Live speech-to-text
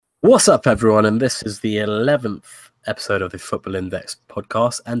What's up, everyone? And this is the 11th episode of the Football Index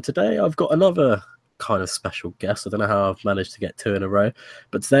podcast. And today I've got another kind of special guest. I don't know how I've managed to get two in a row,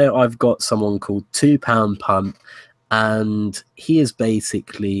 but today I've got someone called TwoPoundPunt, and he is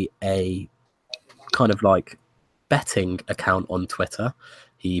basically a kind of like betting account on Twitter.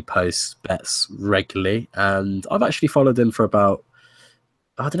 He posts bets regularly, and I've actually followed him for about,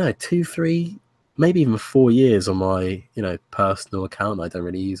 I don't know, 2, 3, maybe even 4 years on my, personal account. I don't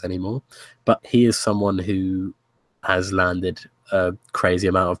really use anymore, but he is someone who has landed a crazy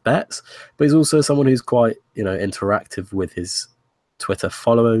amount of bets, but he's also someone who's quite, interactive with his Twitter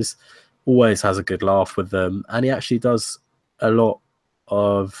followers, always has a good laugh with them, and he actually does a lot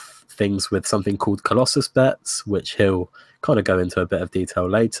of things with something called Colossus bets, which he'll kind of go into a bit of detail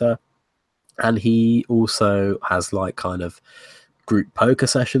later. And he also has like kind of group poker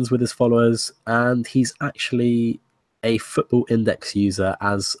sessions with his followers, and he's actually a Football Index user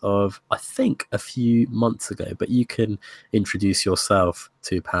as of, I think, a few months ago. But you can introduce yourself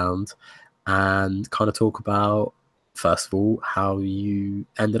to Pound and kind of talk about, first of all, how you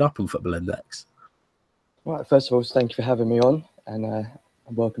ended up on Football Index. Right, first of all, thank you for having me on, and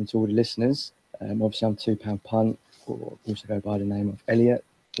welcome to all the listeners. Obviously, I'm TwoPoundPunt, or also go by the name of Elliot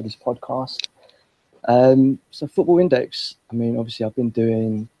for this podcast. So Football Index, I mean, obviously I've been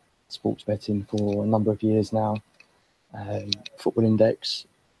doing sports betting for a number of years now. Football Index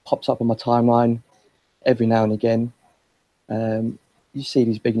pops up on my timeline every now and again. You see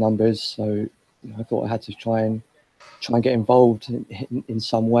these big numbers, so I thought I had to try and get involved in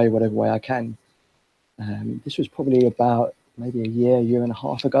some way, whatever way I can. This was probably about maybe a year and a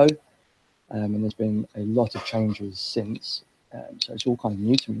half ago, and there's been a lot of changes since. So it's all kind of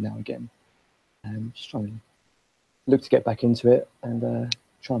new to me now again. Just trying to look to get back into it and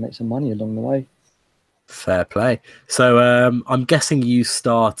try and make some money along the way. Fair play. So I'm guessing you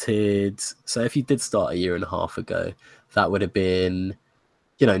started. So if you did start a year and a half ago, that would have been,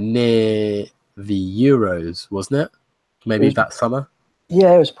 near the Euros, wasn't it? Maybe that summer.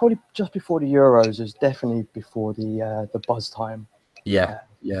 Yeah, it was probably just before the Euros. It was definitely before the buzz time. Yeah.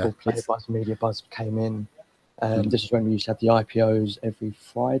 Before Player Buzz, Media Buzz came in. This is when we used to have the IPOs every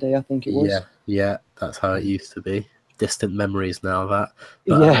Friday, I think it was. Yeah, that's how it used to be. Distant memories now of that.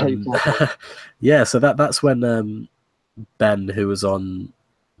 But, exactly. Yeah, so that's when Ben, who was on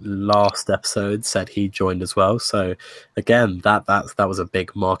last episode, said he joined as well. So again, that was a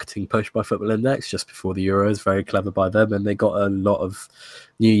big marketing push by Football Index just before the Euros. Very clever by them, and they got a lot of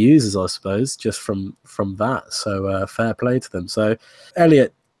new users, I suppose, just from that. So fair play to them. So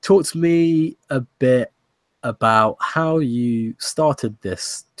Elliot, talk to me a bit about how you started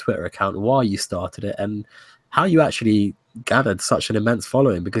this Twitter account, why you started it, and how you actually gathered such an immense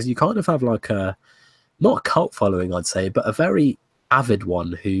following, because you kind of have like not a cult following, I'd say, but a very avid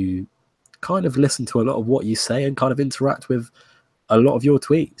one who kind of listen to a lot of what you say and kind of interact with a lot of your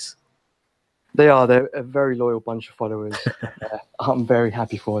tweets. They're a very loyal bunch of followers. I'm very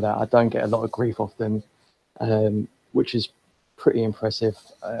happy for that. I don't get a lot of grief off them, which is pretty impressive,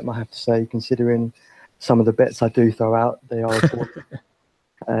 I have to say, considering some of the bets I do throw out. They are important.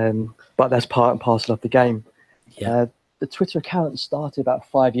 But that's part and parcel of the game. Yeah. The Twitter account started about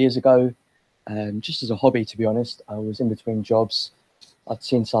 5 years ago, just as a hobby, to be honest. I was in between jobs. I'd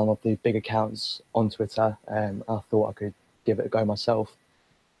seen some of the big accounts on Twitter, and I thought I could give it a go myself.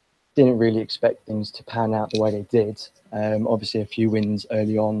 Didn't really expect things to pan out the way they did. Obviously, a few wins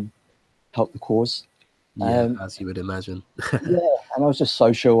early on helped the cause. Yeah, as you would imagine. Yeah, and I was just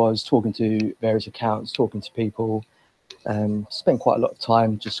social. I was talking to various accounts, talking to people. Spent quite a lot of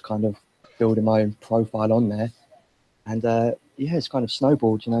time just kind of building my own profile on there. And it's kind of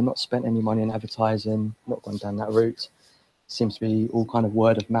snowballed, not spent any money on advertising, not gone down that route. Seems to be all kind of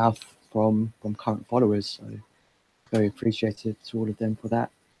word of mouth from current followers. So very appreciative to all of them for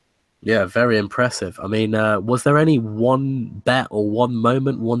that. Yeah, very impressive. I mean, was there any one bet or one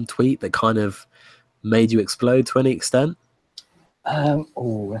moment, one tweet that kind of made you explode to any extent?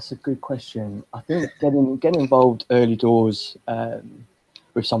 That's a good question. I think getting involved early doors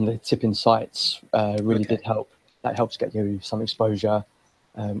with some of the tipping sites really did help. That helps get you some exposure.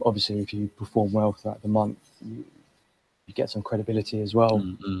 Obviously, if you perform well throughout the month, you get some credibility as well.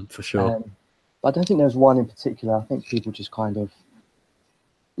 For sure. But I don't think there's one in particular. I think people just kind of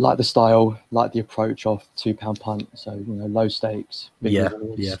like the style, like the approach of TwoPoundPunt. So low stakes, big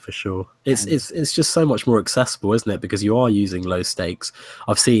rewards. Yeah, for sure. It's just so much more accessible, isn't it? Because you are using low stakes.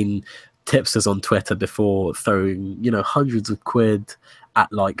 I've seen tipsters on Twitter before throwing hundreds of quid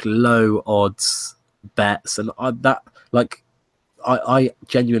at like low odds bets, and I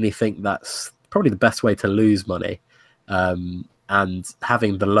genuinely think that's probably the best way to lose money. And and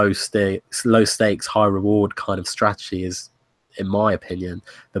having the low stakes, high reward kind of strategy is, in my opinion,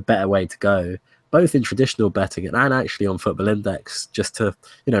 the better way to go, both in traditional betting and actually on Football Index. Just to,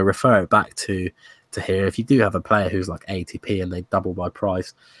 you know, refer it back to here, if you do have a player who's like ATP and they double by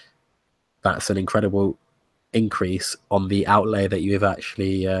price, that's an incredible increase on the outlay that you've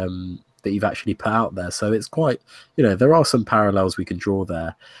actually put out there. So it's quite, you know, there are some parallels we can draw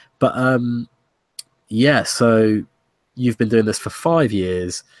there. But yeah, so you've been doing this for 5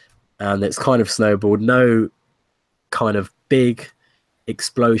 years and it's kind of snowballed. No kind of big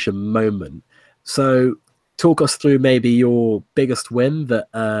explosion moment. So talk us through maybe your biggest win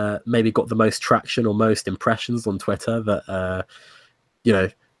that maybe got the most traction or most impressions on Twitter that you know,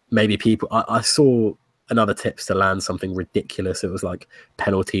 maybe people, I saw another tips to land something ridiculous. It was like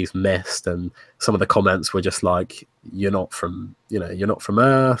penalties missed, and some of the comments were just like, you're not from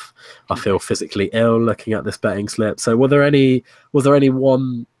Earth. I feel physically ill looking at this betting slip. So was there any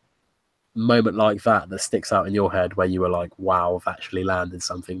one moment like that sticks out in your head where you were like, wow, I've actually landed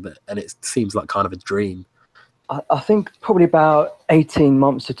something and it seems like kind of a dream? I think probably about 18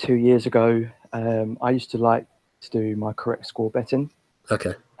 months to 2 years ago, I used to like to do my correct score betting.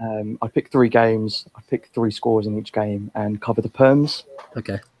 Okay. I pick 3 games, I pick 3 scores in each game and cover the perms.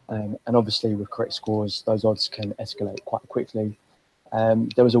 Okay. And obviously with correct scores, those odds can escalate quite quickly.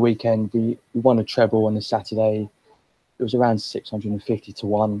 There was a weekend, we won a treble on the Saturday. It was around 650 to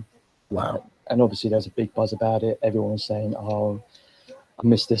 1. Wow. And obviously there's a big buzz about it. Everyone was saying, oh, I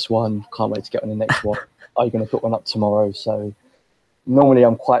missed this one, can't wait to get on the next one. Are you going to put one up tomorrow? So normally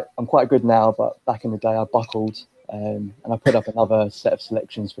I'm quite good now, but back in the day I buckled, and I put up another set of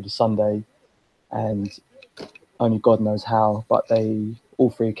selections for the Sunday, and only God knows how, but all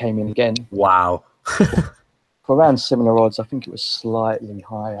 3 came in again. Wow. For around similar odds. I think it was slightly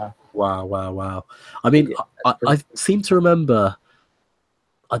higher. Wow. I mean, I seem to remember,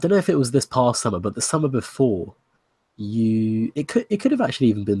 I don't know if it was this past summer, but the summer before, it could have actually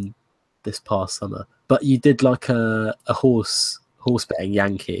even been this past summer, but you did like a horse betting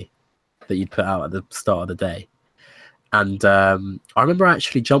Yankee that you'd put out at the start of the day. And I remember I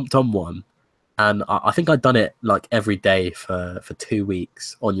actually jumped on one, and I think I'd done it like every day for 2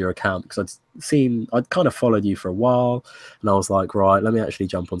 weeks on your account, because I'd kind of followed you for a while, and I was like, right, let me actually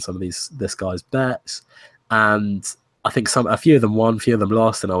jump on some of this guy's bets. And I think a few of them won, a few of them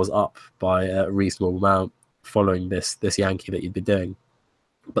lost, and I was up by a reasonable amount following this Yankee that you'd been doing.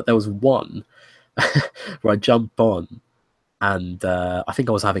 But there was one where I jumped on, and I think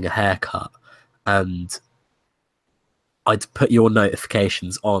I was having a haircut, and I'd put your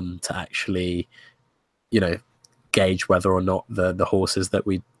notifications on to actually, you know, gauge whether or not the horses that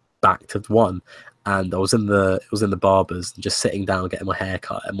we backed had won. And it was in the barbers, just sitting down getting my hair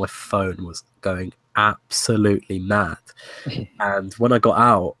cut, and my phone was going absolutely mad. And when I got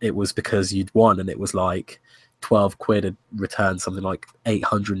out, it was because you'd won, and it was like 12 quid had returned something like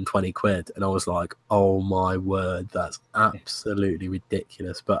 820 quid, and I was like, oh my word, that's absolutely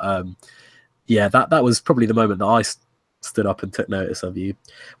ridiculous. But yeah, that was probably the moment that I stood up and took notice of you.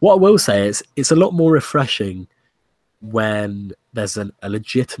 What I will say is it's a lot more refreshing when there's a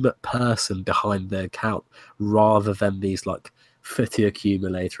legitimate person behind the account, rather than these like footy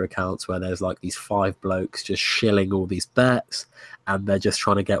accumulator accounts where there's like these 5 blokes just shilling all these bets, and they're just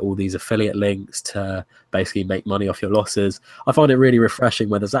trying to get all these affiliate links to basically make money off your losses. I find it really refreshing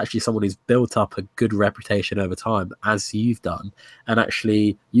when there's actually someone who's built up a good reputation over time, as you've done, and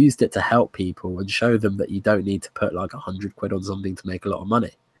actually used it to help people and show them that you don't need to put like 100 quid on something to make a lot of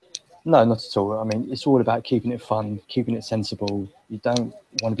money. No, not at all. I mean, it's all about keeping it fun, keeping it sensible. You don't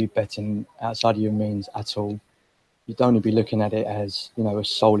want to be betting outside of your means at all. You don't want to be looking at it as, you know, a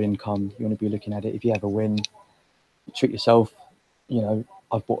sole income. You want to be looking at it, if you have a win, you treat yourself. You know,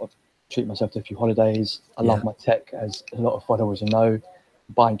 treat myself to a few holidays. I love my tech, as a lot of followers will know.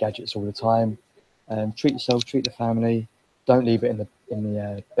 Buying gadgets all the time. Treat yourself, treat the family. Don't leave it in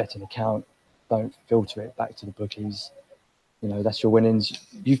the betting account. Don't filter it back to the bookies. You know, that's your winnings.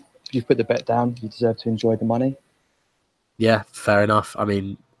 You've put the bet down. You deserve to enjoy the money. Yeah, fair enough. I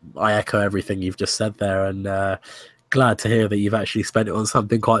mean, I echo everything you've just said there, and glad to hear that you've actually spent it on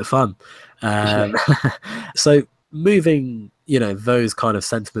something quite fun. So moving, you know, those kind of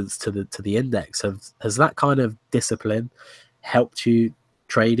sentiments to the index, has that kind of discipline helped you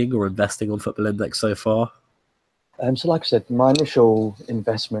trading or investing on Football Index so far? So like I said, my initial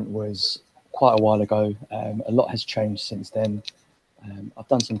investment was quite a while ago. A lot has changed since then. I've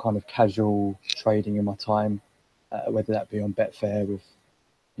done some kind of casual trading in my time, whether that be on Betfair with,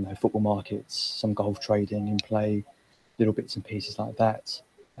 you know, football markets, some golf trading in play, little bits and pieces like that.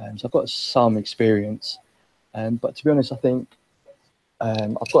 So I've got some experience. But to be honest, I think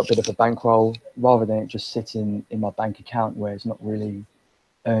I've got a bit of a bankroll. Rather than it just sitting in my bank account where it's not really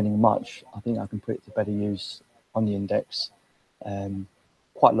earning much, I think I can put it to better use on the index.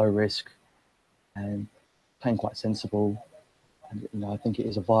 Quite low risk and playing quite sensible. And I think it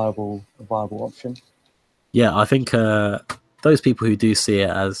is a viable option. Yeah, I think those people who do see it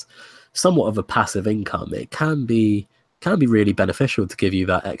as somewhat of a passive income, it can be really beneficial to give you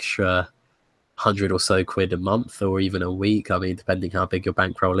that extra 100 or so quid a month or even a week. I mean, depending how big your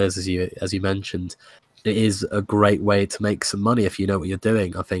bankroll is, as you mentioned, it is a great way to make some money if you know what you're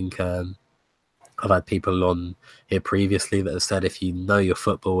doing. I think I've had people on here previously that have said if you know your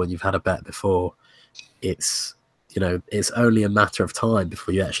football and you've had a bet before, it's it's only a matter of time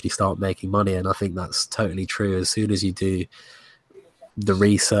before you actually start making money. And I think that's totally true. As soon as you do the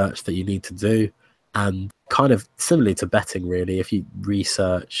research that you need to do, and kind of similarly to betting, really, if you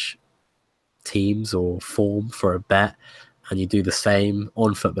research teams or form for a bet and you do the same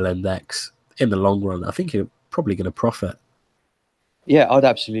on Football Index, in the long run, I think you're probably going to profit. Yeah, I'd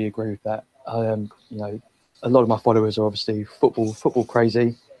absolutely agree with that. A lot of my followers are obviously football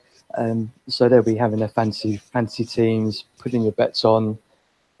crazy. So they'll be having their fancy teams, putting their bets on.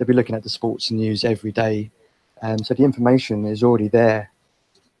 They'll be looking at the sports news every day. So the information is already there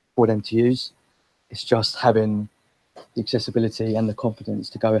for them to use. It's just having the accessibility and the confidence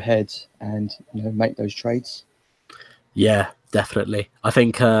to go ahead and make those trades. Yeah, definitely. I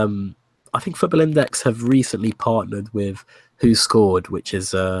think Football Index have recently partnered with Who Scored, which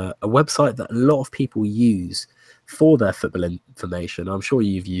is a website that a lot of people use for their football information. I'm sure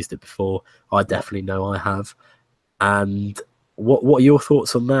you've used it before. I definitely know I have. And what are your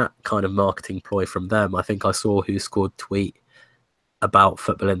thoughts on that kind of marketing ploy from them? I think I saw Who Scored tweet about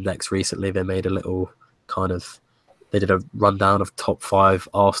Football Index recently. They made a little kind of they did a rundown of top 5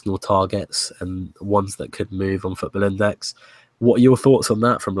 Arsenal targets and ones that could move on Football Index. What are your thoughts on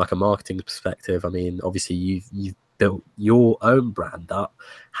that from like a marketing perspective? I mean, obviously you've built your own brand up.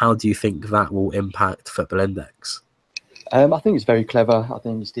 How do you think that will impact Football Index? I think it's very clever. I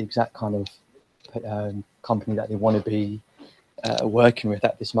think it's the exact kind of company that they want to be working with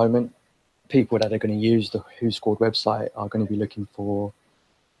at this moment. People that are going to use the Who Scored website are going to be looking for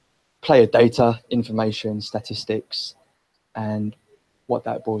player data, information, statistics, and what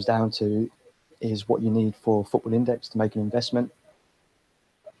that boils down to is what you need for Football Index to make an investment.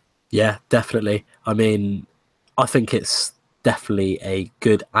 Yeah, definitely. I mean, I think it's definitely a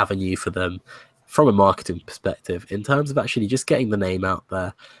good avenue for them from a marketing perspective in terms of actually just getting the name out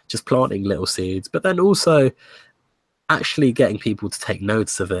there, just planting little seeds, but then also actually getting people to take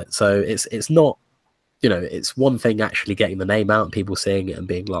notice of it. So it's not, it's one thing actually getting the name out and people seeing it and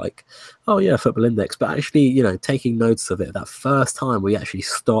being like, oh yeah, Football Index, but actually, taking notice of it that first time we actually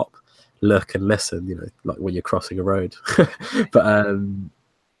stop, look and listen, like when you're crossing a road. But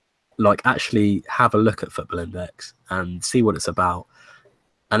like actually have a look at Football Index and see what it's about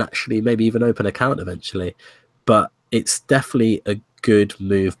and actually maybe even open an account eventually. But it's definitely a good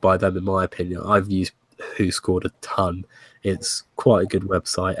move by them, in my opinion. I've used Who Scored a ton. It's quite a good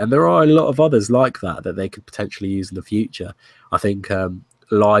website. And there are a lot of others like that they could potentially use in the future. I think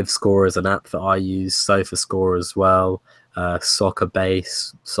Live Score is an app that I use, Sofa Score as well, Soccer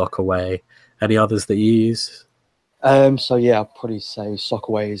Base, Soccerway. Any others that you use? So yeah, I'd probably say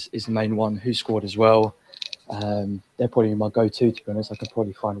Soccerway is the main one. Who Scored as well. They're probably my go-to be honest. I can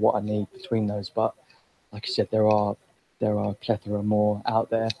probably find what I need between those, but like I said, there are a plethora more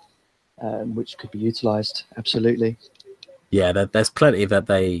out there which could be utilised. Absolutely. Yeah, there's plenty that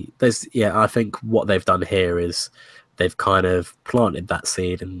I think what they've done here is they've kind of planted that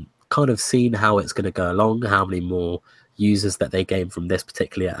seed and kind of seen how it's going to go along, how many more users that they gain from this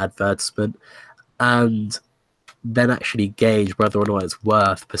particular advertisement, and then actually gauge whether or not it's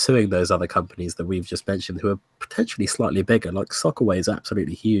worth pursuing those other companies that we've just mentioned who are potentially slightly bigger. Like Soccerway is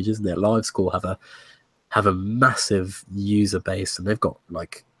absolutely huge, isn't it? LiveScore have a massive user base and they've got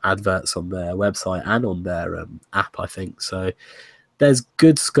like adverts on their website and on their app, I think. So there's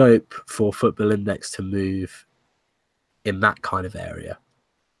good scope for Football Index to move in that kind of area.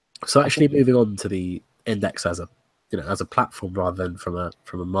 So actually moving on to the index as a platform rather than from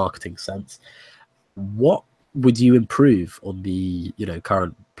a marketing sense, what would you improve on the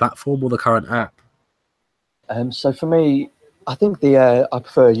current platform or the current app? So for me, I think I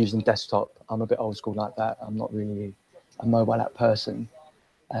prefer using desktop. I'm a bit old school like that. I'm not really a mobile app person.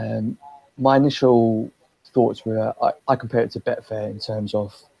 My initial thoughts were I compare it to Betfair in terms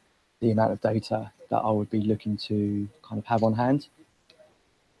of the amount of data that I would be looking to kind of have on hand.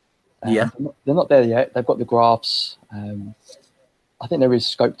 Yeah. They're not there yet. They've got the graphs. I think there is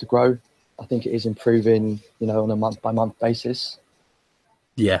scope to grow. I think it is improving, on a month by month basis.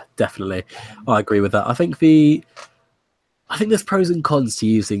 Yeah, definitely. I agree with that. I think there's pros and cons to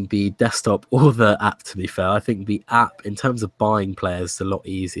using the desktop or the app, to be fair. I think the app, in terms of buying players, is a lot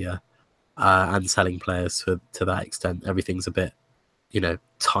easier, and selling players to that extent. Everything's a bit,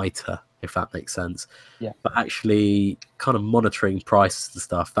 tighter, if that makes sense. Yeah, But actually, kind of monitoring prices and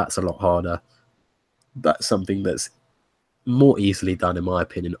stuff, that's a lot harder. That's something that's more easily done, in my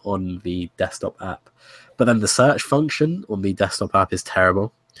opinion, on the desktop app. But then the search function on the desktop app is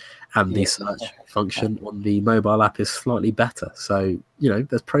terrible, and the yeah, search bad. function on the mobile app is slightly better. So,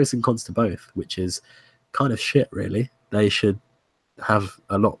 there's pros and cons to both, which is kind of shit, really. They should have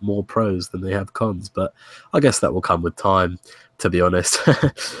a lot more pros than they have cons, but I guess that will come with time, to be honest. But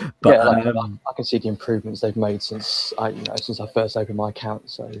Yeah, I can see the improvements they've made since I first opened my account.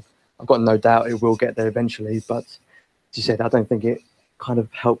 So I've got no doubt it will get there eventually. But as you said, I don't think it kind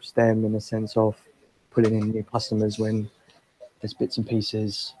of helps them in the sense of pulling in new customers when there's bits and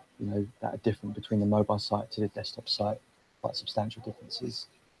pieces, that are different between the mobile site to the desktop site, quite substantial differences.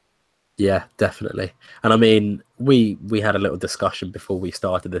 yeah, definitely. And I mean, we had a little discussion before we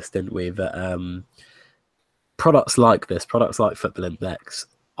started this, didn't we? That products like this, products like Football Index,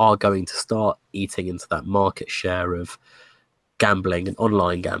 are going to start eating into that market share of gambling and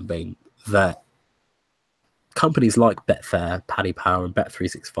online gambling that companies like Betfair, Paddy Power, and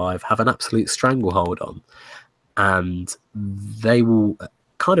Bet365 have an absolute stranglehold on, and they will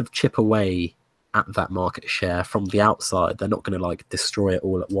kind of chip away at that market share from the outside. They're not going to like destroy it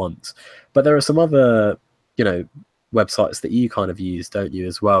all at once. But there are some other, you know, websites that you kind of use, don't you,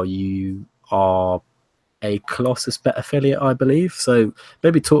 as well? You are a Colossus Bet affiliate, I believe. So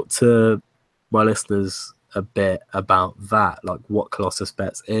maybe talk to my listeners a bit about that, like what Colossus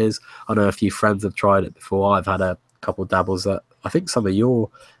Bets is. I know a few friends have tried it before. I've had a couple dabbles at, I think, some of your,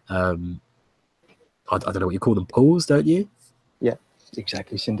 I don't know what you call them, pools, don't you? Yeah,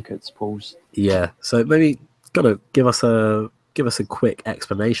 exactly. Syndicates, pools. Yeah. So maybe gotta give us a quick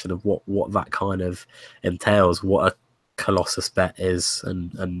explanation of what that kind of entails, what a Colossus Bet is,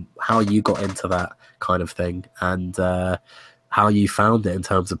 and how you got into that kind of thing, and how you found it in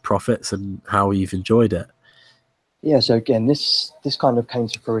terms of profits and how you've enjoyed it. Yeah, so again, this kind of came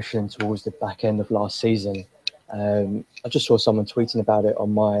to fruition towards the back end of last season. I just saw someone tweeting about it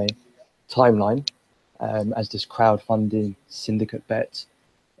on my timeline as this crowdfunding syndicate bet.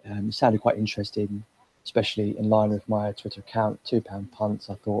 It sounded quite interesting, especially in line with my Twitter account, TwoPoundPunt.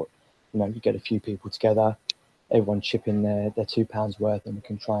 I thought, you get a few people together, everyone chip in their £2 worth, and we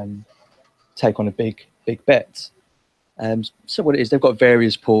can try and take on a big bet. So what it is, they've got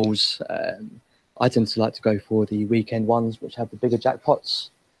various pools. I tend to like to go for the weekend ones, which have the bigger jackpots.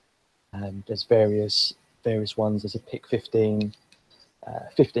 There's various ones. There's a pick 15,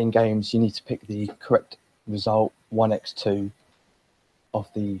 15 games. You need to pick the correct result, 1x2 of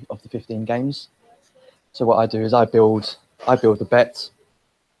the 15 games. So what I do is I build the bet.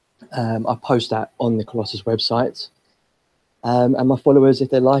 I post that on the Colossus website, and my followers, if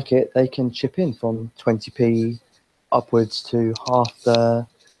they like it, they can chip in from 20p upwards to half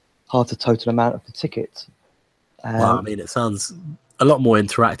the total amount of the ticket. Wow, I Um, mean, it sounds a lot more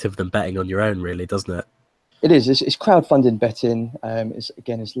interactive than betting on your own, really, doesn't it? it is. It's crowdfunding betting.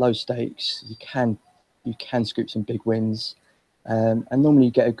 It's low stakes. You can scoop some big wins, and normally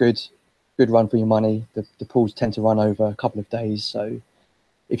you get a good run for your money. The pools tend to run over a couple of days, so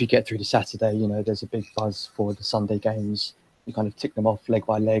if you get through to Saturday, there's a big buzz for the Sunday games. You kind of tick them off leg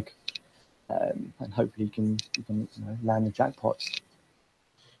by leg, and hopefully you can land the jackpot.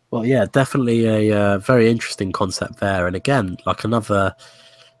 Well, yeah, definitely a very interesting concept there. And again, like another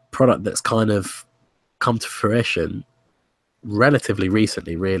product that's kind of come to fruition relatively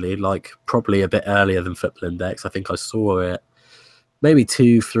recently, really, like probably a bit earlier than Football Index. I think I saw it maybe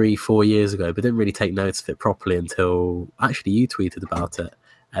 2, 3, 4 years ago, but didn't really take notice of it properly until actually you tweeted about it.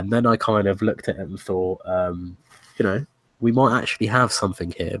 And then I kind of looked at it and thought, you know, we might actually have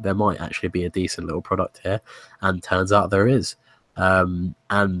something here. There might actually be a decent little product here. And turns out there is. And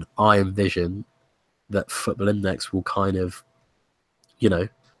I envision that Football Index will kind of, you know,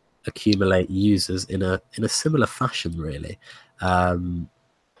 accumulate users in a similar fashion, really. Um,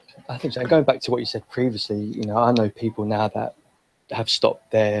 I think so. Going back to what you said previously, I know people now that have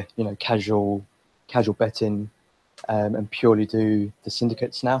stopped their, casual betting, and purely do the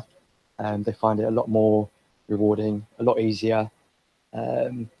syndicates now. They find it a lot more rewarding, a lot easier,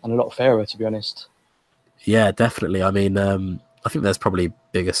 and a lot fairer, to be honest. Yeah, definitely. I mean, I think there's probably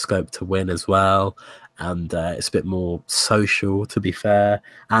bigger scope to win as well, and it's a bit more social, to be fair.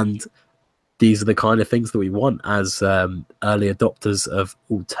 And these are the kind of things that we want as early adopters of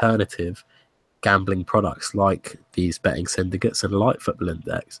alternative gambling products like these betting syndicates and like Football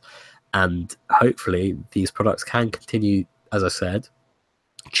Index. And hopefully these products can continue, as I said,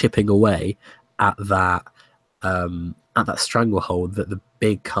 chipping away at that stranglehold that the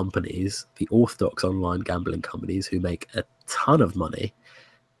big companies, the orthodox online gambling companies who make a ton of money,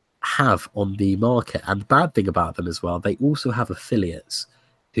 have on the market. And the bad thing about them as well, they also have affiliates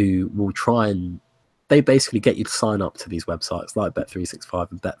who will try and they basically get you to sign up to these websites like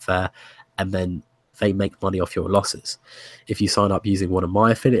Bet365 and Betfair, and then they make money off your losses. If you sign up using one of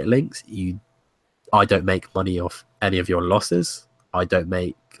my affiliate links, I don't make money off any of your losses. I don't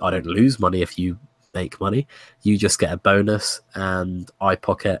lose money if you make money. You just get a bonus and I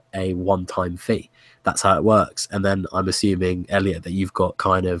pocket a one-time fee. That's how it works. And then I'm assuming, Elliot, that you've got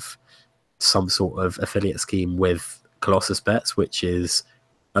kind of some sort of affiliate scheme with Colossus Bets, which is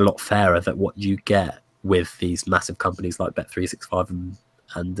a lot fairer than what you get with these massive companies like Bet365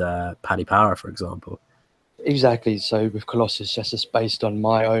 and Paddy Power, for example. Exactly. So with Colossus, it's based on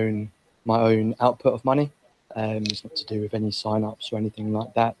my own output of money. It's not to do with any sign-ups or anything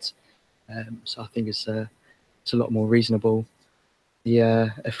like that. So I think it's a lot more reasonable.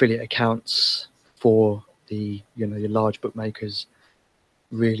 The affiliate accounts for the your large bookmakers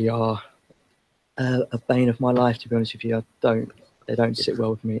really are a bane of my life, to be honest with you. They don't sit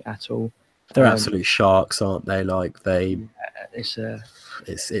well with me at all. They're absolute sharks, aren't they? Like it's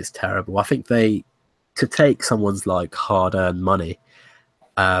terrible. I think to take someone's like hard-earned money,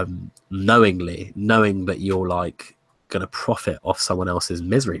 knowing that you're like going to profit off someone else's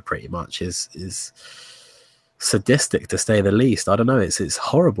misery, pretty much is sadistic, to say the least. I don't know. It's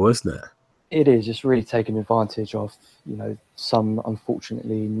horrible, isn't it? It is. It's really taking advantage of some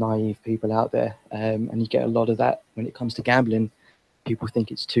unfortunately naive people out there, and you get a lot of that when it comes to gambling. People think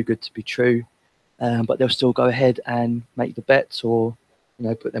it's too good to be true, but they'll still go ahead and make the bets or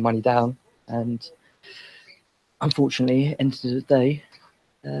put their money down. And unfortunately, end of the day,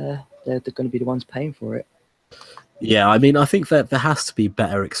 they're going to be the ones paying for it. Yeah, I mean, I think that there has to be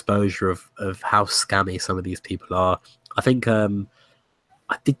better exposure of how scammy some of these people are. I think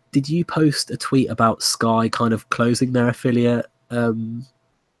did you post a tweet about Sky kind of closing their affiliate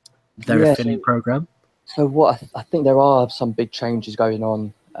program? So what I think there are some big changes going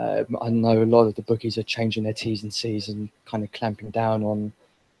on. I know a lot of the bookies are changing their T's and C's and kind of clamping down on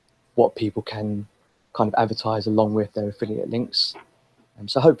what people can kind of advertise along with their affiliate links.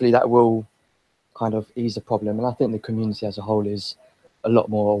 So hopefully that will kind of ease the problem. And I think the community as a whole is a lot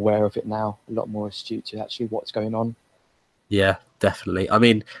more aware of it now, a lot more astute to actually what's going on. Yeah, definitely. I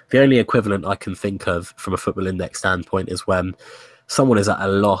mean, the only equivalent I can think of from a Football Index standpoint is when someone is at a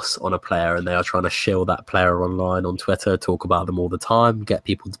loss on a player and they are trying to shill that player online on Twitter, talk about them all the time, get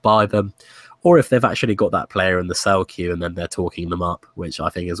people to buy them, or if they've actually got that player in the sell queue and then they're talking them up, which I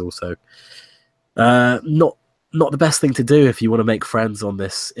think is also not the best thing to do if you want to make friends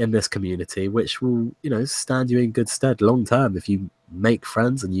in this community, which will stand you in good stead long term. If you make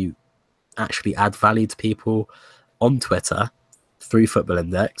friends and you actually add value to people on Twitter through Football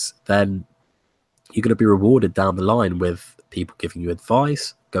Index, then you're going to be rewarded down the line with people giving you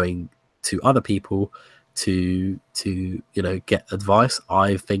advice, going to other people to get advice.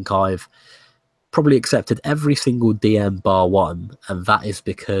 I think I've probably accepted every single DM bar one, and that is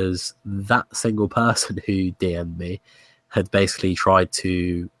because that single person who DM'd me had basically tried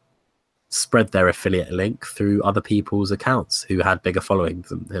to spread their affiliate link through other people's accounts who had bigger followings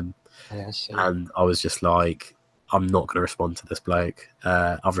than him. And I was just like, I'm not going to respond to this bloke.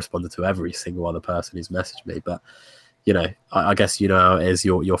 I've responded to every single other person who's messaged me, but I guess how it is.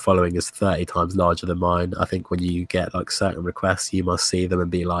 Your following is 30 times larger than mine. I think when you get like certain requests, you must see them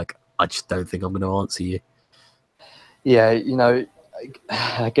and be like, I just don't think I'm going to answer you. Yeah,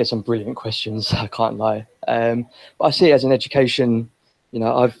 I get some brilliant questions, I can't lie. But I see it as an education.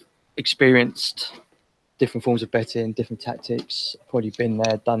 I've experienced different forms of betting, different tactics, probably been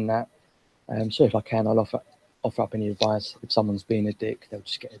there, done that. So if I can, I'll offer up any advice. If someone's being a dick, they'll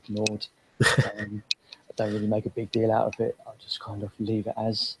just get ignored. I don't really make a big deal out of it. I'll just kind of leave it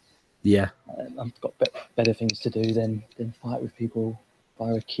as. Yeah. I've got better things to do than fight with people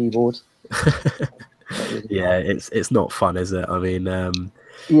via a keyboard. Yeah, it's not fun, is it? I mean,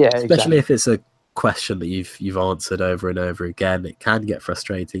 especially exactly. If it's a question that you've answered over and over again, it can get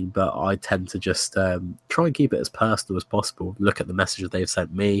frustrating. But I tend to just try and keep it as personal as possible. Look at the message they've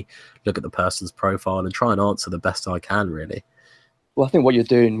sent me, look at the person's profile, and try and answer the best I can, really. Well, I think what you're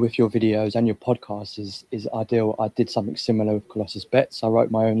doing with your videos and your podcast is ideal. I did something similar with Colossus Bets. I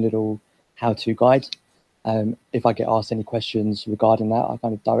wrote my own little how-to guide. If I get asked any questions regarding that, I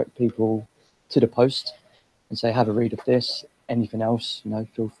kind of direct people to the post and say, have a read of this. Anything else,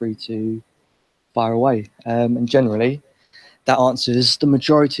 feel free to fire away. And generally, that answers the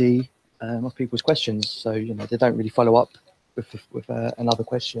majority of people's questions. So, they don't really follow up with another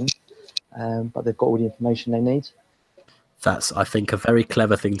question, but they've got all the information they need. That's, I think, a very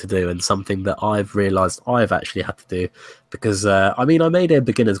clever thing to do, and something that I've realised I've actually had to do, because I made a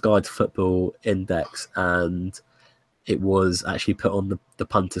beginner's guide to Football Index, and it was actually put on the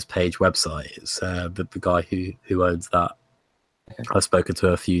Punters page website. It's the guy who owns that. Okay. I've spoken to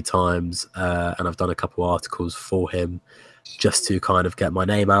a few times, and I've done a couple articles for him, just to kind of get my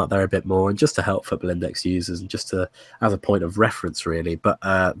name out there a bit more, and just to help Football Index users, and just to as a point of reference, really. But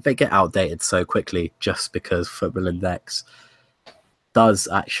they get outdated so quickly, just because Football Index does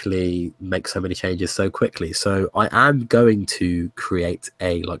actually make so many changes so quickly. So I am going to create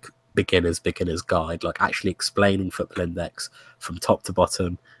a beginner's guide, actually explaining Football Index from top to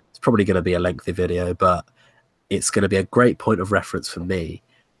bottom. It's probably going to be a lengthy video, but it's going to be a great point of reference for me,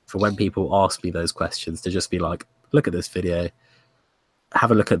 for when people ask me those questions, to just be like, look at this video,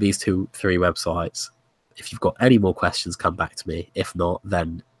 have a look at these 2-3 websites. If you've got any more questions, come back to me. If not,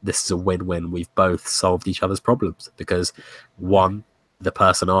 then this is a win-win. We've both solved each other's problems, because one, the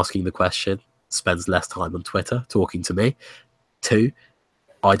person asking the question spends less time on Twitter talking to me. Two,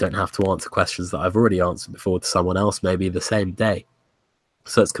 I don't have to answer questions that I've already answered before to someone else, maybe the same day.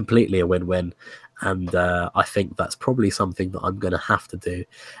 So it's completely a win-win. And I think that's probably something that I'm going to have to do.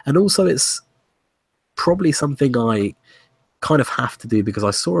 And also, it's probably something I kind of have to do, because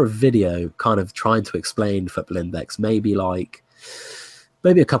I saw a video kind of trying to explain Football Index maybe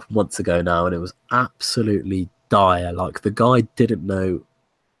a couple months ago now, and it was absolutely dire. Like, the guy didn't know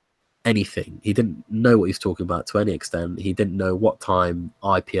anything. He didn't know what he was talking about to any extent. He didn't know what time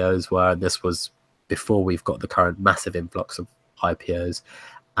IPOs were, and this was before we've got the current massive influx of IPOs.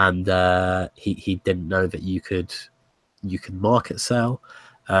 And he didn't know that you could market sell.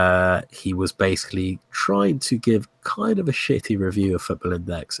 He was basically trying to give kind of a shitty review of Football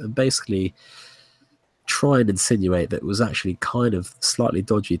Index, and basically try and insinuate that it was actually kind of slightly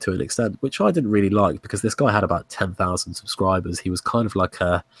dodgy to an extent, which I didn't really like, because this guy had about 10,000 subscribers. He was kind of like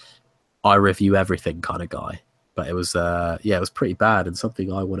a I review everything kind of guy. But it was it was pretty bad, and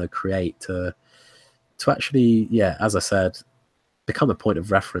something I want to create to actually, as I said, become a point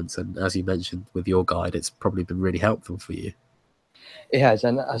of reference. And as you mentioned with your guide, it's probably been really helpful for you. It has,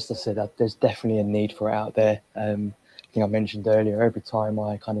 and as I said, there's definitely a need for it out there. I think I mentioned earlier, every time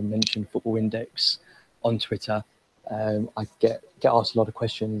I kind of mention Football Index on Twitter, I get asked a lot of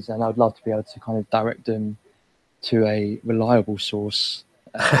questions, and I'd love to be able to kind of direct them to a reliable source,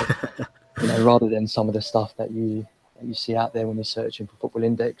 rather than some of the stuff that you see out there when you're searching for Football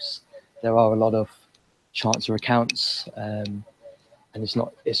Index. There are a lot of chancer accounts, and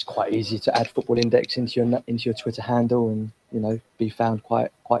it's quite easy to add Football Index into your Twitter handle, and be found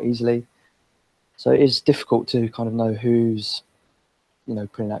quite easily. So it is difficult to kind of know who's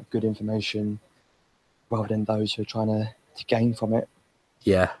putting out good information, rather than those who are trying to gain from it.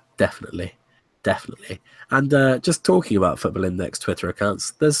 Yeah, definitely. And just talking about Football Index Twitter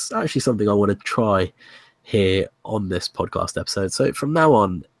accounts, there's actually something I want to try here on this podcast episode. So from now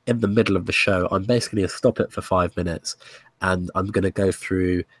on, in the middle of the show, I'm basically going to stop it for 5 minutes, and I'm going to go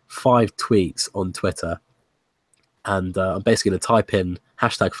through 5 tweets on Twitter, and I'm basically going to type in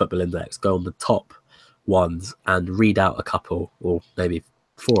hashtag Football Index, go on the top ones, and read out a couple, or maybe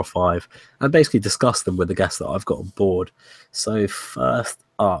 4 or 5, and basically discuss them with the guests that I've got on board. So first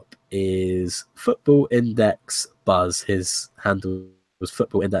up is Football Index Buzz. His handle was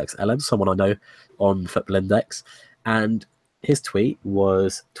Football Index LM, someone I know on Football Index, and his tweet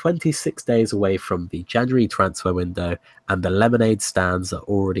was 26 days away from the January transfer window, and the lemonade stands are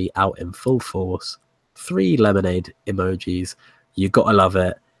already out in full force. 3 lemonade emojis. You gotta love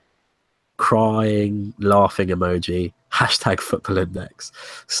it. Crying, laughing emoji. Hashtag Football Index.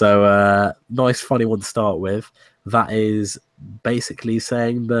 So nice, funny one to start with. That is basically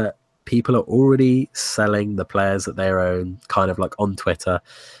saying that people are already selling the players that they own, kind of like on Twitter,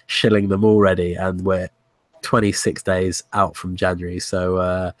 shilling them already, and we're 26 days out from January.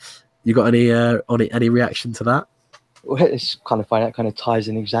 So you got any reaction to that? Well, it's kind of funny. That kind of ties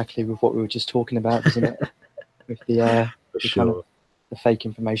in exactly with what we were just talking about, doesn't it? With the Sure. kind of the fake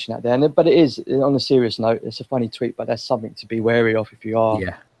information out there. But it is, on a serious note, it's a funny tweet, but that's something to be wary of if you are.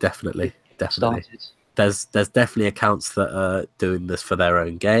 Yeah, definitely. Started. There's definitely accounts that are doing this for their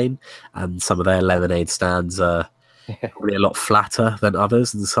own gain, and some of their lemonade stands are probably a lot flatter than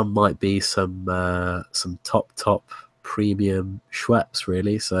others, and some might be some top premium Schweppes,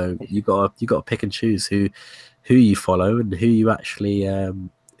 really. So you got to pick and choose who you follow, and who you actually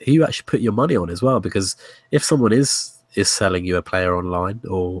put your money on as well. Because if someone is selling you a player online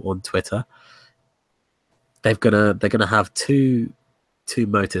or on Twitter, they're gonna have two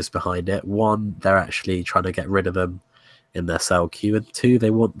motives behind it. One, they're actually trying to get rid of them in their sell queue, and two,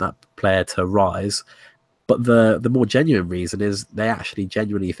 they want that player to rise. But the more genuine reason is they actually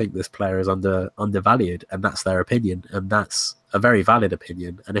genuinely think this player is undervalued, and that's their opinion, and that's a very valid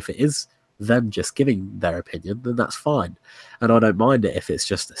opinion. And if it is them just giving their opinion, then that's fine. And I don't mind it if it's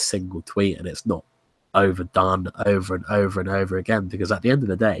just a single tweet and it's not overdone over and over and over again, because at the end of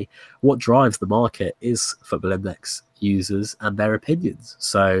the day, what drives the market is Football Index users and their opinions.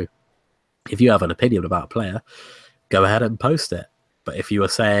 So if you have an opinion about a player, go ahead and post it. But if you are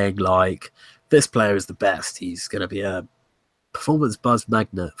saying like, this player is the best, he's going to be a performance buzz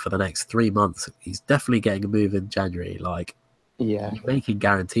magnet for the next 3 months, he's definitely getting a move in January, like, Yeah, you're making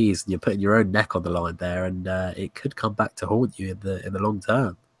guarantees and you're putting your own neck on the line there, and it could come back to haunt you in the long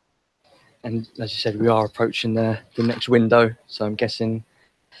term. and as you said, we are approaching the next window, so I'm guessing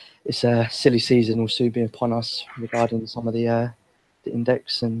it's a silly season will soon be upon us regarding some of the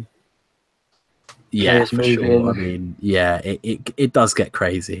index and Yeah, players for moving. sure. I mean, yeah, it does get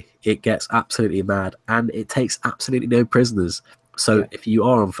crazy. It gets absolutely mad, and it takes absolutely no prisoners. So Yeah. if you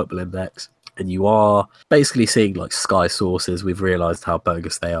are on Football Index and you are basically seeing like Sky sources, we've realised how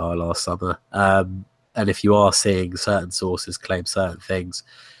bogus they are last summer. And if you are seeing certain sources claim certain things,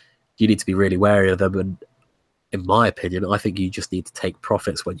 you need to be really wary of them. And in my opinion, I think you just need to take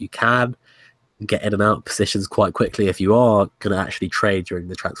profits when you can, get in and out positions quite quickly. If you are going to actually trade during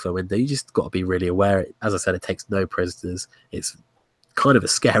the transfer window, you just got to be really aware. As I said, it takes no prisoners. It's kind of a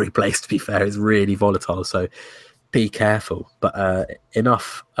scary place, to be fair. It's really volatile, so be careful. But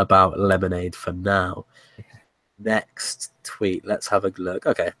enough about Lemonade for now. Next tweet, let's have a look.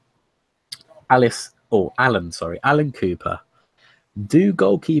 Okay. Alan Cooper. Do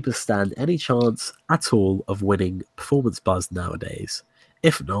goalkeepers stand any chance at all of winning performance buzz nowadays?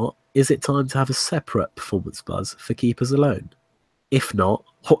 If not, is it time to have a separate performance buzz for keepers alone? If not,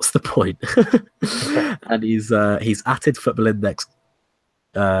 what's the point? And he's added Football Index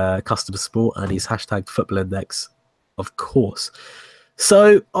customer support, and he's hashtagged Football Index, of course.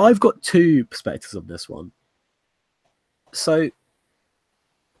 So I've got two perspectives on this one. So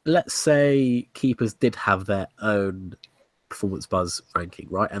let's say keepers did have their own performance buzz ranking,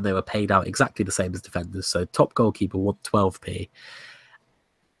 right? And they were paid out exactly the same as defenders. So top goalkeeper want 12p.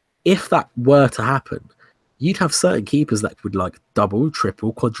 If that were to happen, you'd have certain keepers that would like double,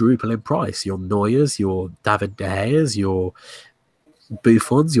 triple, quadruple in price. Your Neuers, your David De Gea's, your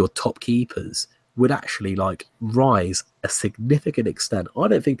Buffons, your top keepers would actually like rise a significant extent. I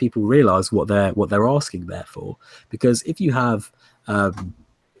don't think people realise what they're asking there for, because if you have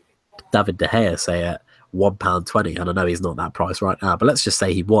David De Gea, say at £1.20, and I know he's not that price right now, but let's just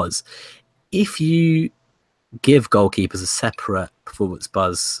say he was. If you give goalkeepers a separate performance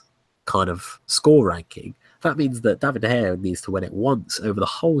buzz kind of score ranking, that means that David De Gea needs to win it once over the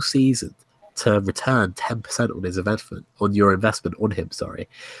whole season to return 10% on his investment, on your investment on him. Sorry.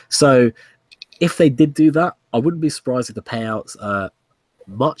 So if they did do that, I wouldn't be surprised if the payouts are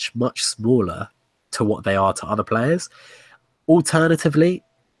much, much smaller to what they are to other players. Alternatively,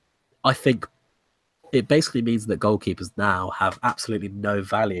 I think it basically means that goalkeepers now have absolutely no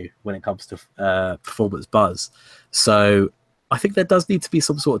value when it comes to performance buzz. So I think there does need to be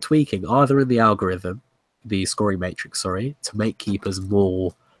some sort of tweaking, either in the algorithm, the scoring matrix, sorry, to make keepers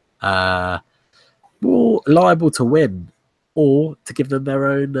more liable to win, or to give them their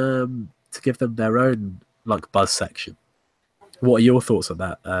own like buzz section. What are your thoughts on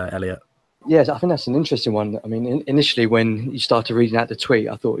that, Elliot? Yes, I think that's an interesting one. I mean, initially when you started reading out the tweet,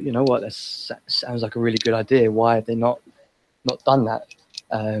 I thought, you know what, that sounds like a really good idea. Why have they not done that?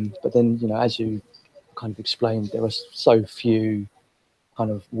 But then, you know, as you kind of explained, there are so few kind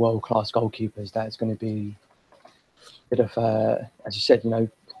of world-class goalkeepers that it's going to be a bit of, as you said, you know,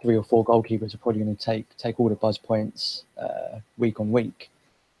 3 or 4 goalkeepers are probably going to take all the buzz points week on week.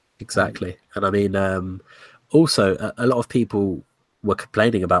 Exactly. And I mean, also, a lot of people were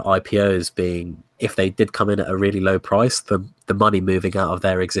complaining about IPOs being, if they did come in at a really low price, the money moving out of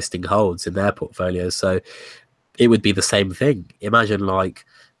their existing holds in their portfolios. So it would be the same thing. Imagine like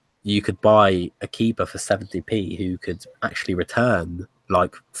you could buy a keeper for 70p who could actually return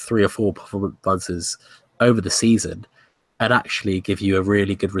like 3 or 4 performance buzzes over the season and actually give you a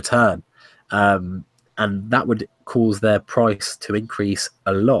really good return. And that would cause their price to increase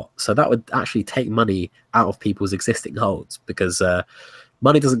a lot. So that would actually take money out of people's existing holds, because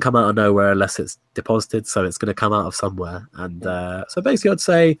money doesn't come out of nowhere unless it's deposited. So it's going to come out of somewhere. And so basically I'd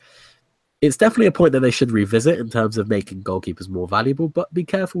say it's definitely a point that they should revisit in terms of making goalkeepers more valuable, but be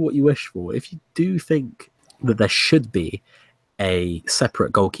careful what you wish for. If you do think that there should be a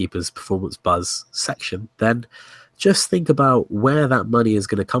separate goalkeepers performance buzz section, then just think about where that money is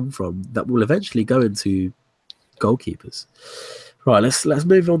going to come from that will eventually go into goalkeepers. Right, let's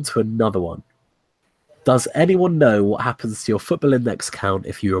move on to another one. Does anyone know what happens to your Football Index account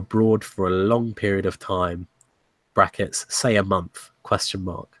if you're abroad for a long period of time? Brackets, say a month, question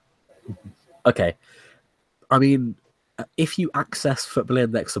mark. Okay. I mean, if you access Football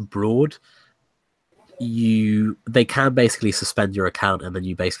Index abroad, they can basically suspend your account, and then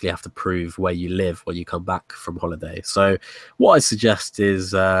you basically have to prove where you live when you come back from holiday. So what I suggest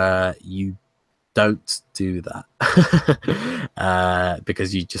is you don't do that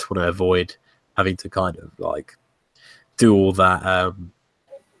because you just want to avoid having to kind of like do all that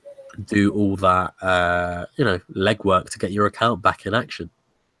legwork to get your account back in action.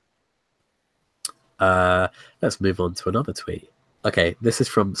 Let's move on to another tweet. Okay, this is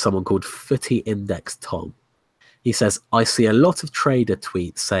from someone called Footy Index Tom. He says, I see a lot of trader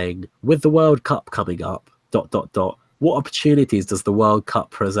tweets saying, with the World Cup coming up, ... what opportunities does the World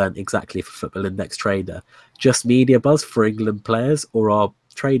Cup present exactly for Football Index Trader? Just media buzz for England players, or are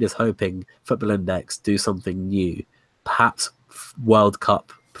traders hoping Football Index do something new? Perhaps World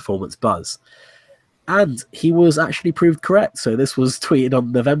Cup performance buzz. And he was actually proved correct. So this was tweeted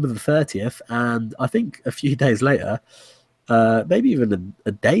on November the 30th, and I think a few days later, maybe even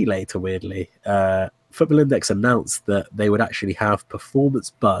a day later, weirdly, Football Index announced that they would actually have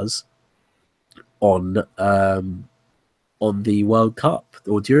performance buzz on the World Cup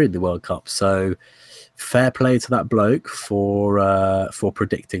or during the World Cup. So fair play to that bloke for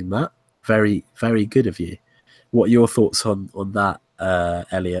predicting that. Very, very good of you. What are your thoughts on that,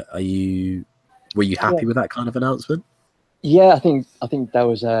 Elliot? Were you happy with that kind of announcement? Yeah, I think that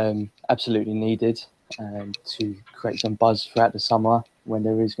was absolutely needed to create some buzz throughout the summer when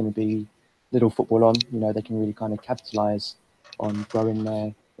there is going to be little football on. You know, they can really kind of capitalise on growing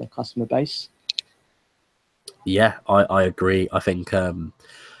their customer base. Yeah, I agree. I think,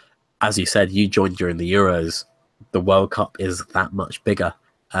 as you said, you joined during the Euros. The World Cup is that much bigger.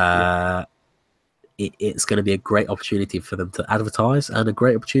 It's going to be a great opportunity for them to advertise and a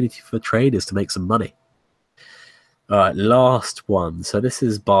great opportunity for traders to make some money. All right, last one. So this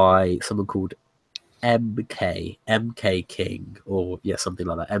is by someone called MK King, or something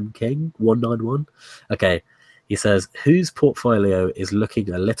like that. M King 191. Okay, he says, whose portfolio is looking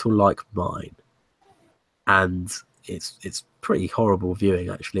a little like mine? And it's pretty horrible viewing,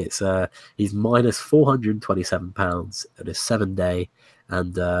 actually. It's he's minus £427 on his 7-day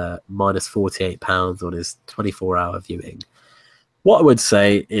and minus £48 on his 24-hour viewing. What I would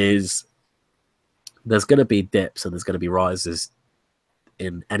say is there's going to be dips and there's going to be rises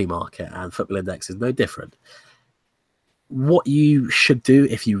in any market, and Football Index is no different. What you should do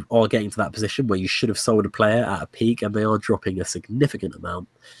if you are getting to that position where you should have sold a player at a peak and they are dropping a significant amount,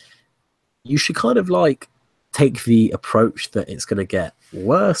 you should kind of like take the approach that it's going to get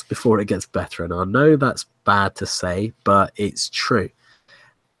worse before it gets better. And I know that's bad to say, but it's true.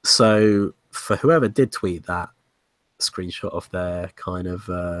 So for whoever did tweet that screenshot of their kind of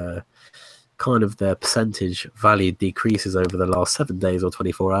their percentage value decreases over the last 7 days or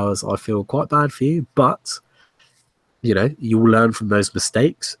 24 hours, I feel quite bad for you. But you know, you will learn from those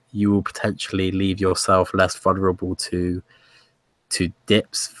mistakes. You will potentially leave yourself less vulnerable to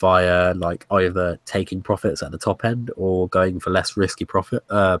dips via like either taking profits at the top end or going for less risky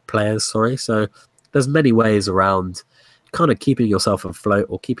players. So there's many ways around kind of keeping yourself afloat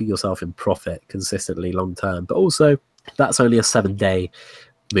or keeping yourself in profit consistently long term. But also, that's only a 7-day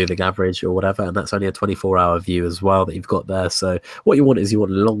moving average or whatever, and that's only a 24-hour view as well that you've got there. So what you want is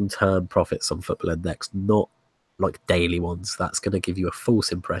long-term profits on Football Index, not like daily ones. That's going to give you a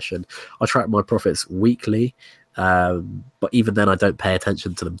false impression. I track my profits weekly, but even then I don't pay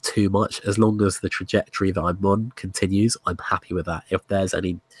attention to them too much. As long as the trajectory that I'm on continues, I'm happy with that. If there's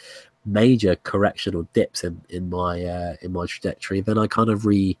any major correction or dips in my trajectory, then I kind of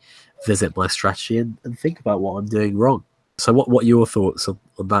revisit my strategy and think about what I'm doing wrong. So what are your thoughts on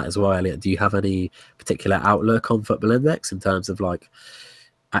that as well, Elliot? Do you have any particular outlook on Football Index in terms of like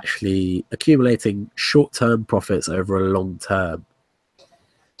actually accumulating short-term profits over a long term?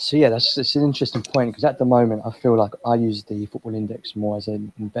 So yeah, that's an interesting point, because at the moment I feel like I use the Football Index more as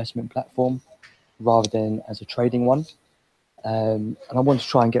an investment platform rather than as a trading one. And I want to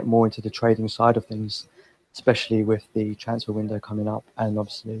try and get more into the trading side of things, especially with the transfer window coming up and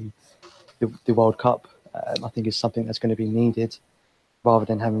obviously the World Cup. I think is something that's going to be needed rather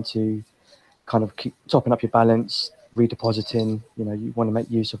than having to kind of keep topping up your balance, redepositing. You know, you want to make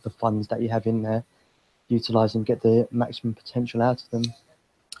use of the funds that you have in there, utilize them, get the maximum potential out of them.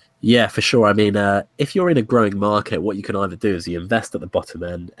 Yeah, for sure. I mean, if you're in a growing market, what you can either do is you invest at the bottom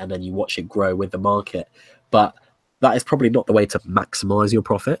end and then you watch it grow with the market. But that is probably not the way to maximize your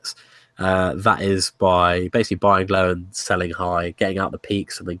profits. That is by basically buying low and selling high, getting out the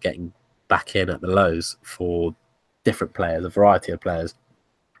peaks and then getting back in at the lows for different players, a variety of players.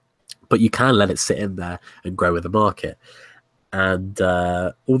 But you can let it sit in there and grow with the market. And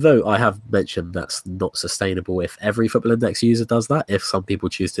although I have mentioned that's not sustainable if every Football Index user does that, if some people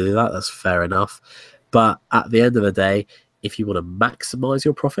choose to do that, that's fair enough. But at the end of the day, if you want to maximize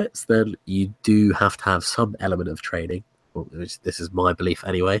your profits, then you do have to have some element of trading. Well, this is my belief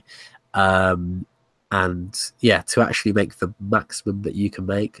anyway. And yeah, to actually make the maximum that you can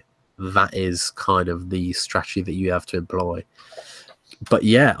make, that is kind of the strategy that you have to employ. But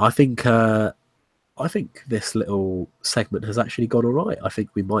yeah, I think this little segment has actually gone all right. I think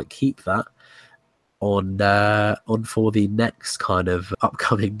we might keep that on for the next kind of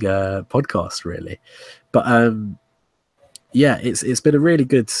upcoming podcast, really. But yeah, it's been a really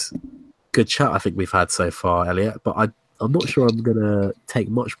good chat I think we've had so far, Elliot. But I'm not sure I'm gonna take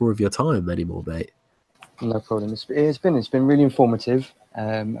much more of your time anymore, mate. No problem. It's been really informative,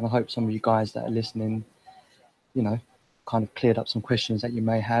 and I hope some of you guys that are listening, kind of cleared up some questions that you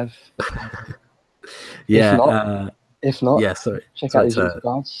may have. Yeah. If not, yeah. Sorry. check Sorry out these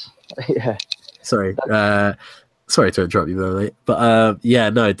guys. Yeah. Sorry. Sorry to interrupt you, though, mate. But yeah,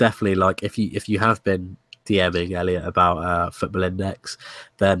 no, definitely. Like, if you have been DMing Elliot about Football Index,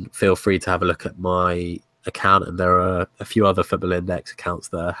 then feel free to have a look at my account, and there are a few other Football Index accounts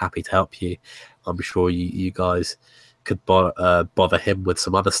that are happy to help you. I'm sure you guys could bother him with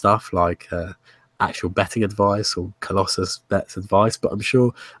some other stuff like actual betting advice or Colossus bets advice. But I'm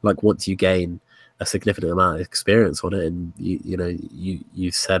sure, like, once you gain a significant amount of experience on it, and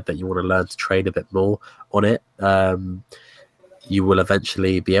you said that you want to learn to trade a bit more on it, you will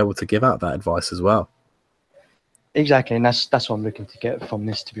eventually be able to give out that advice as well. Exactly, and that's what I'm looking to get from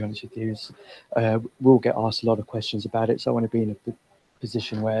this. To be honest with you, is we'll get asked a lot of questions about it, so I want to be in a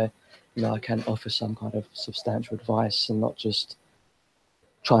position where I can offer some kind of substantial advice and not just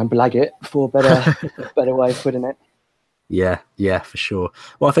try and blag it, for a better way of putting it. Yeah, for sure.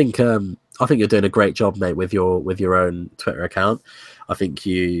 Well, I think you're doing a great job, mate, with your own Twitter account. I think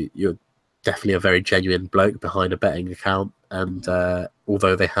you're definitely a very genuine bloke behind a betting account, and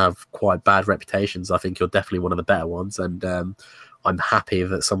although they have quite bad reputations, I think you're definitely one of the better ones. And I'm happy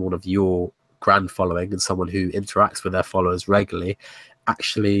that someone of your grand following and someone who interacts with their followers regularly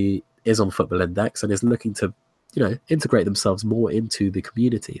actually is on Football Index and is looking to integrate themselves more into the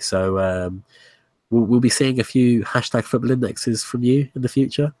community. So we'll be seeing a few hashtag Football Indexes from you in the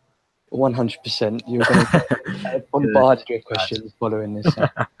future. 100%. You're going to get bombarded with questions following this.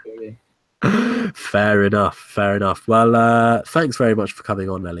 Fair enough. Well, thanks very much for coming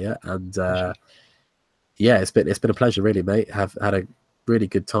on, Elliot. And yeah, it's been a pleasure, really, mate. Have had a really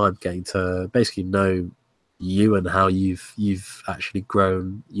good time getting to basically know you and how you've actually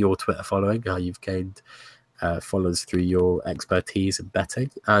grown your Twitter following, how you've gained followers through your expertise in betting.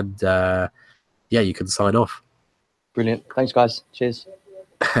 And yeah, you can sign off. Brilliant. Thanks, guys. Cheers.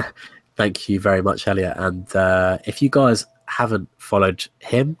 Thank you very much, Elliot. And if you guys haven't followed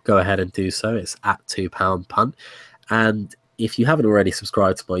him, go ahead and do so. It's at TwoPoundPunt. And if you haven't already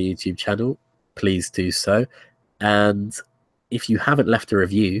subscribed to my YouTube channel, please do so. And if you haven't left a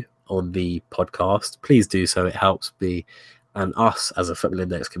review on the podcast, please do so. It helps me and us as a Football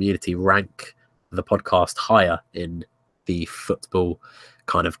Index community rank the podcast higher in the football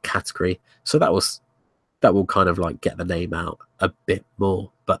kind of category. So that will kind of like get the name out a bit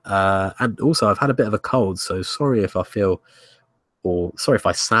more. But and also I've had a bit of a cold, so sorry if I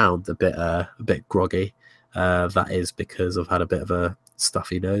sound a bit groggy. That is because I've had a bit of a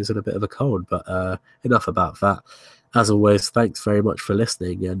stuffy nose and a bit of a cold. But enough about that. As always, thanks very much for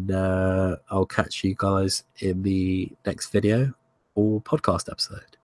listening, and I'll catch you guys in the next video or podcast episode.